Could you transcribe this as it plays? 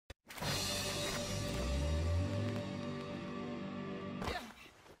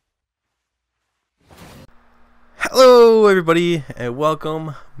Hello everybody and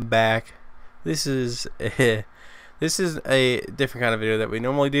welcome back. This is a different kind of video that we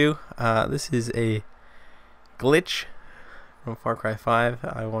normally do. This is a glitch from Far Cry 5.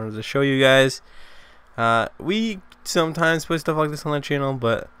 I wanted to show you guys. We sometimes put stuff like this on the channel,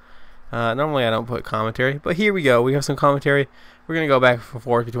 but normally I don't put commentary. But here we go. We have some commentary. We're gonna go back and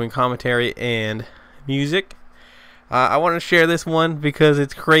forth between commentary and music. I want to share this one because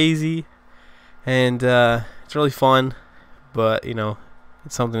it's crazy and it's really fun, but you know,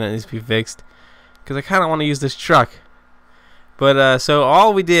 it's something that needs to be fixed because I kind of want to use this truck. But so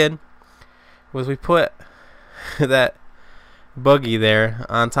all we did was we put that buggy there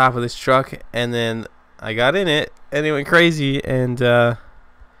on top of this truck, and then I got in it and it went crazy. And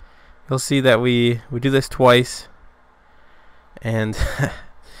you'll see that we do this twice, and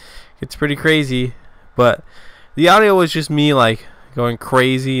it's pretty crazy. But the audio was just me like going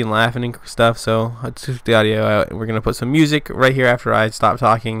crazy and laughing and stuff, so I took the audio out. We're gonna put some music right here after I stop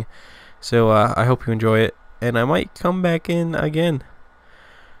talking. So I hope you enjoy it, and I might come back in again.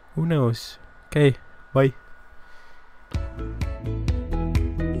 Who knows? Okay, bye.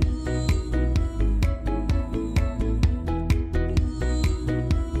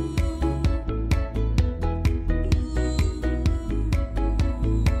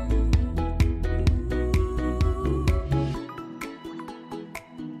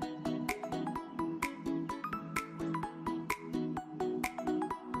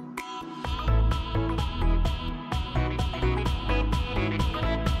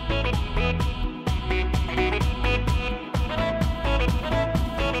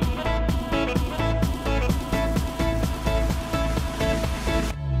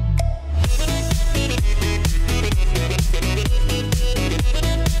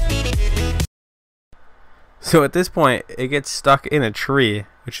 So at this point, it gets stuck in a tree,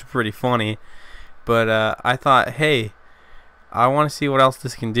 which is pretty funny. But I thought, hey, I want to see what else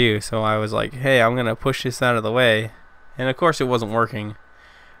this can do. So I was like, hey, I'm gonna push this out of the way, and of course it wasn't working.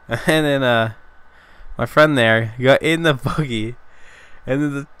 And then my friend there got in the buggy,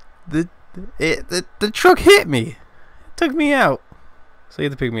 and then the truck hit me, it took me out. So he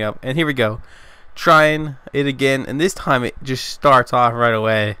had to pick me up, and here we go, trying it again, and this time it just starts off right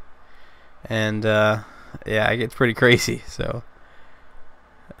away, and yeah, it gets pretty crazy. So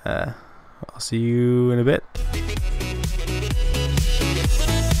I'll see you in a bit.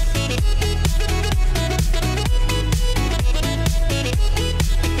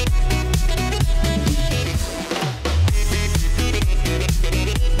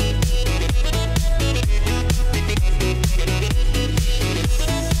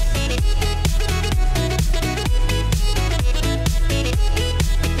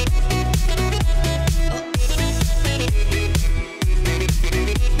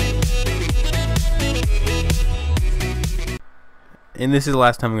 And this is the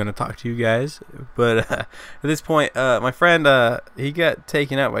last time I'm going to talk to you guys. But at this point, my friend, he got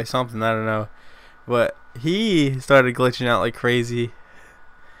taken out by something, I don't know. But he started glitching out like crazy.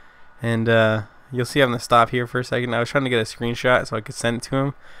 And you'll see I'm going to stop here for a second. I was trying to get a screenshot so I could send it to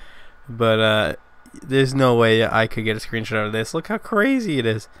him. But there's no way I could get a screenshot of this. Look how crazy it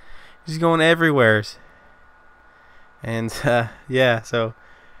is. He's going everywhere. And yeah, so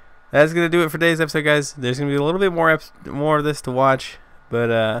that's gonna do it for today's episode, guys. There's gonna be a little bit more of this to watch,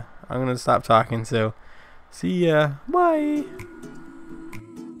 but I'm gonna stop talking. So, see ya. Bye.